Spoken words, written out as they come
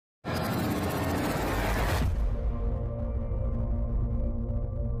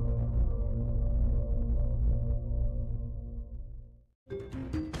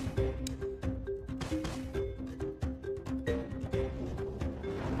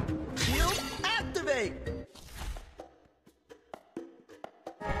way!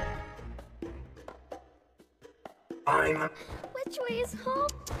 Which way is home?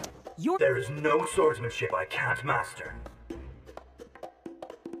 There is no swordsmanship I can't master.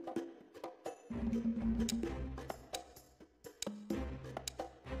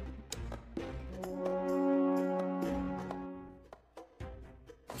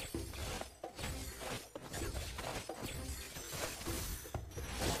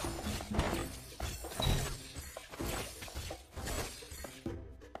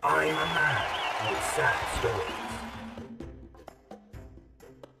 I'm a man with sad stories.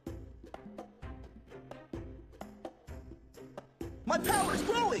 My power's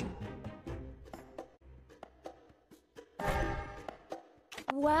growing!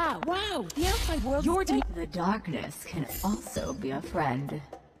 Wow. Wow, the outside world. The darkness can also be a friend.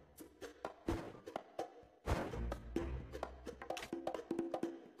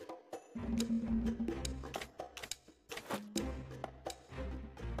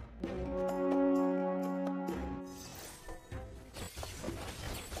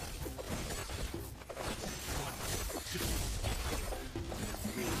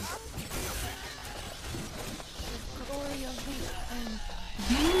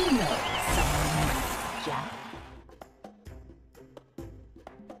 Do you know someone named Jack?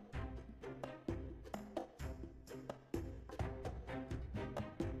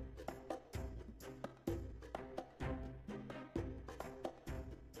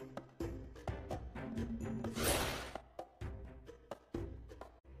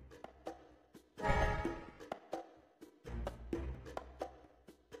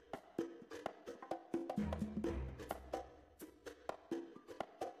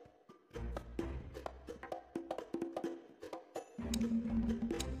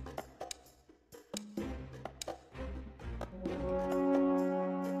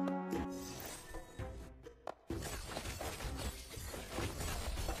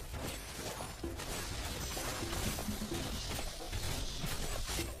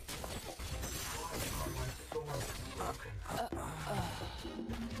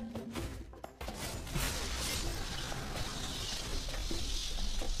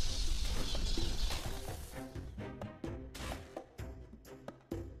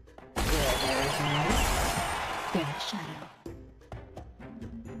 There's a shadow.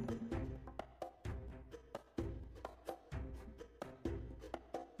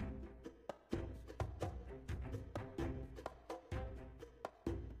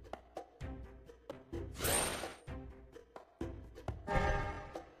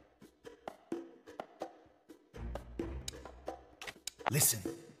 Listen,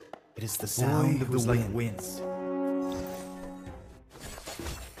 it is the sound of the wind. Winds.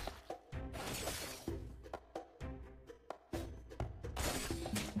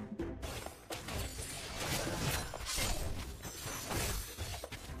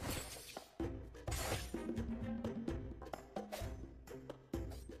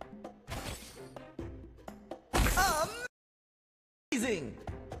 Amazing!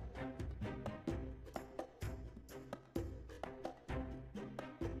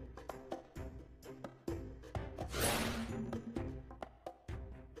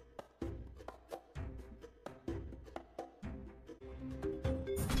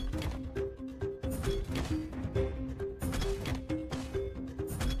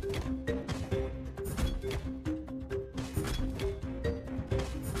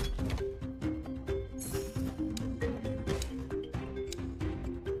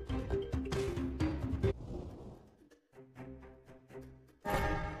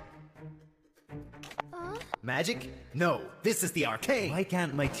 Magic? No, this is the arcade! Why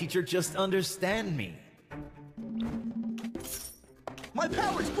can't my teacher just understand me? My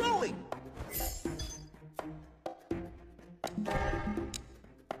power's growing!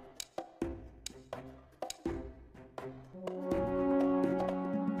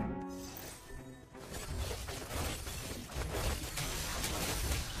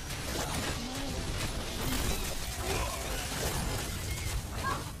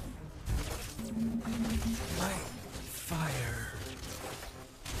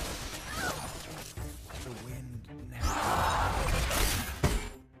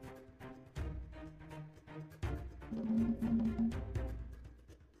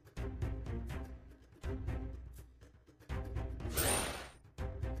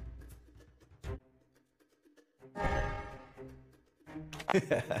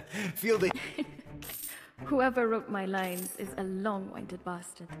 Feel the... Whoever wrote my lines is a long-winded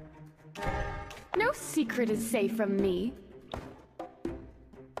bastard. No secret is safe from me.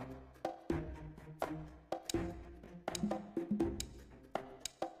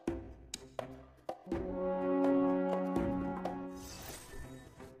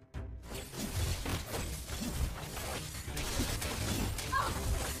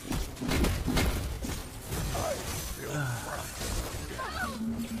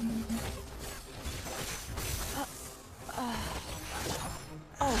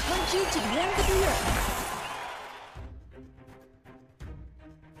 lead you to the ends of the earth.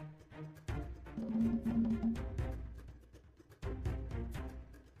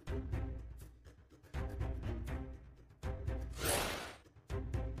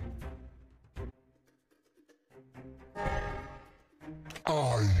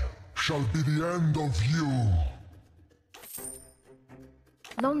 I shall be the end of you.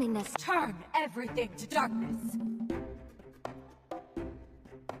 Loneliness. Turn everything to darkness.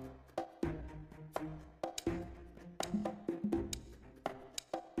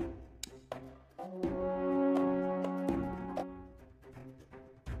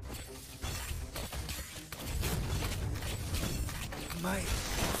 My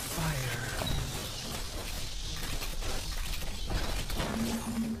fire.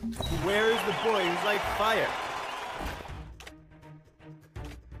 Where is the boy who's like fire?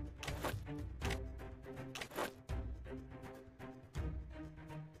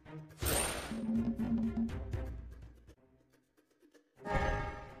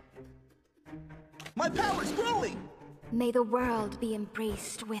 My power's growing! May the world be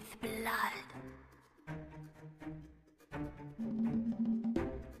embraced with blood.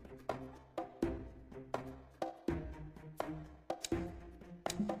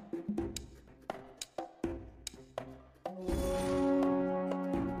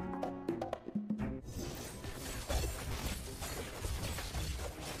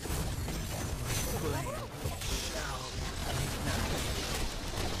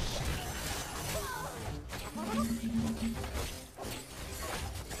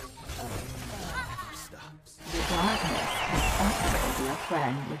 Darkness is also your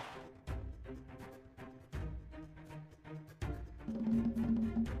friend.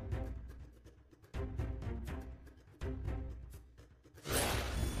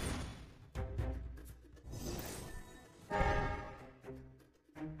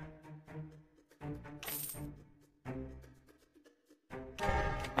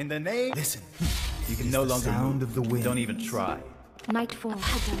 In the name. Listen, you can no longer sound move. of the wind. Don't even try. Nightfall.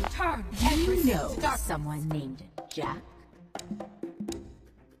 Turn everything to darkness. Someone named Jack.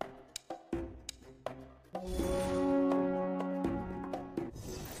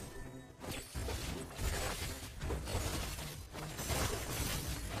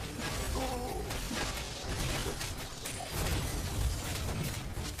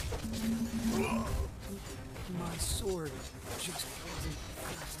 My sword just wasn't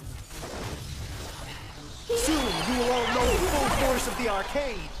fast enough. Soon you will all know the full force of the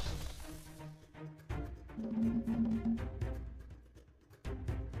arcade.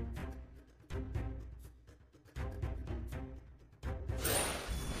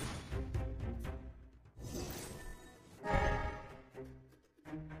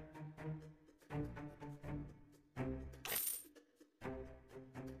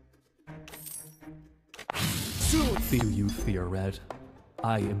 Soon. Feel you fear, Red.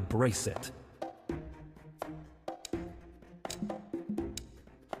 I embrace it.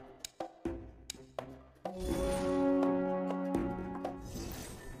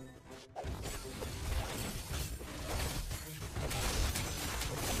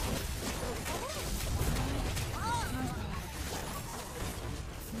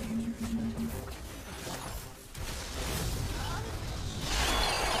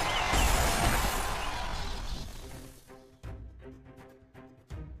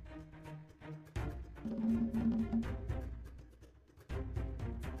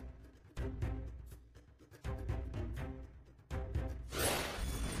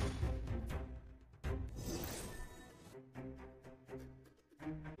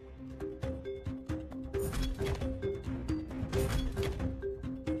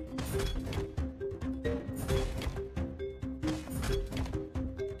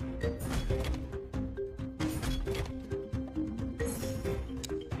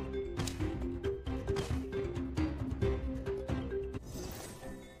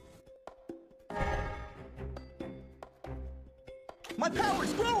 My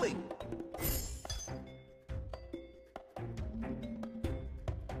power's growing!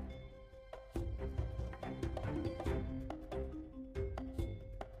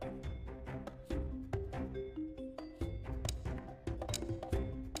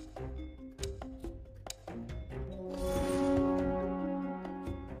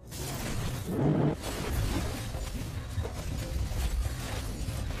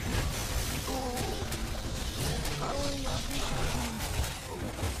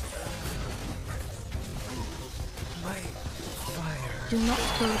 Do not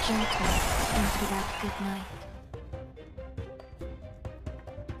go gentle into that good night.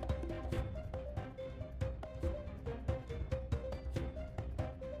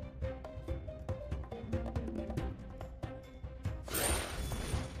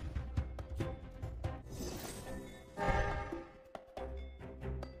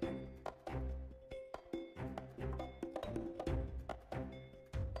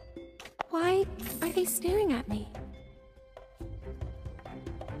 Why are they staring at me?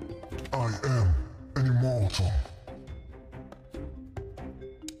 I am an immortal.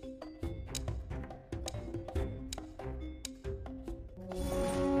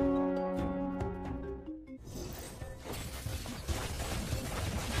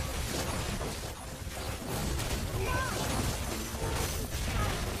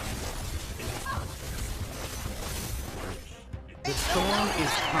 The storm is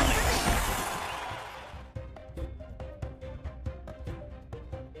coming.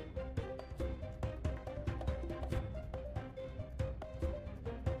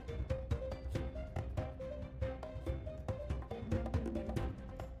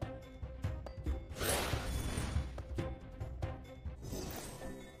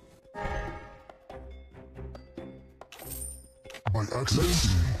 By accident,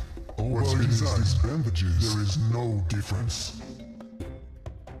 what's inside these bandages, there is no difference.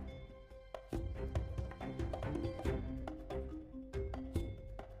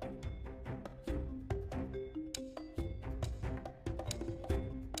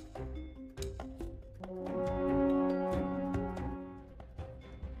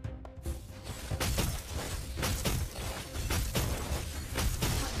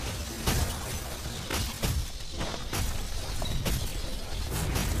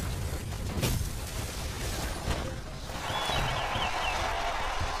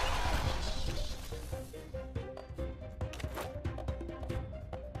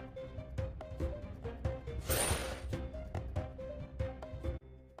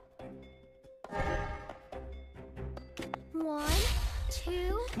 One,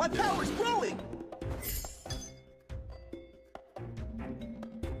 two. My power's growing!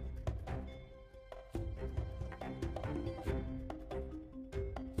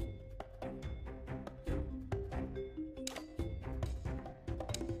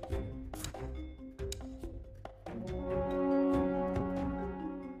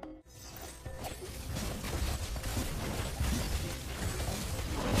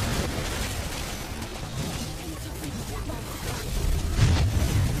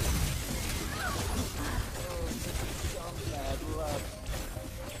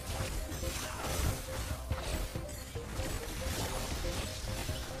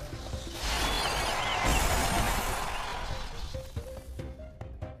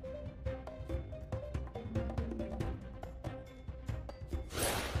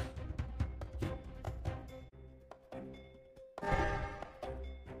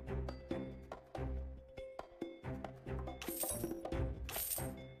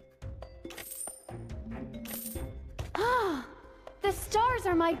 The stars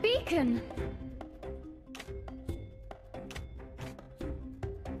are my beacon!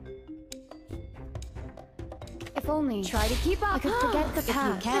 If only try to keep up. I could forget the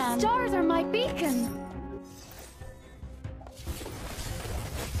past. If you can. The stars are my beacon!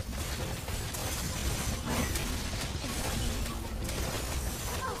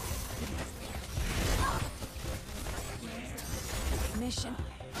 Mission.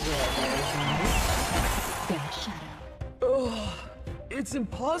 Ugh, it's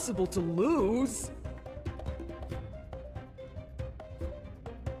impossible to lose.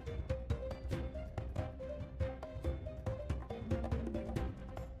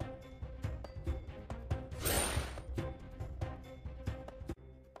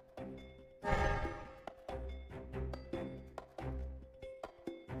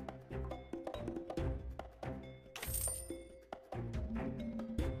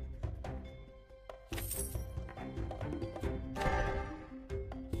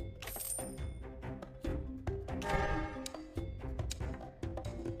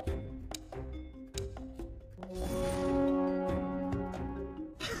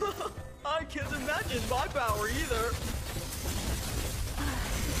 I can't imagine my power either.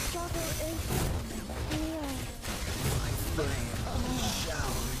 The struggle is real.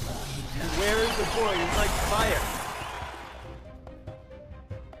 Where is the boy who's like fire?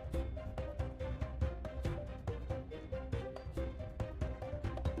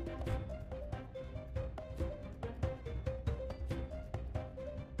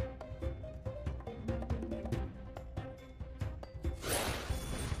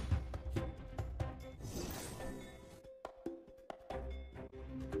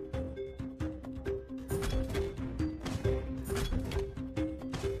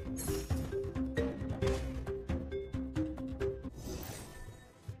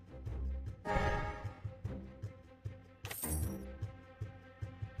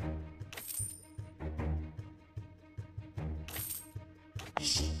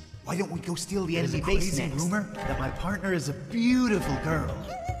 Shh! Why don't we go steal the enemy base next? Rumor that my partner is a beautiful girl.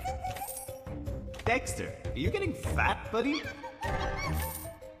 Dexter, are you getting fat, buddy?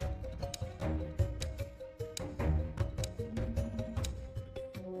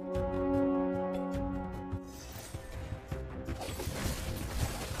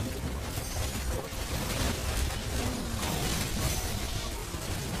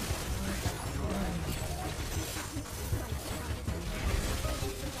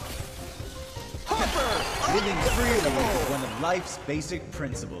 Living freely is one of life's basic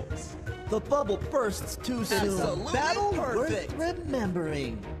principles. The bubble bursts too soon. Battle worth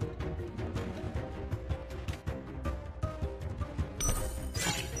remembering.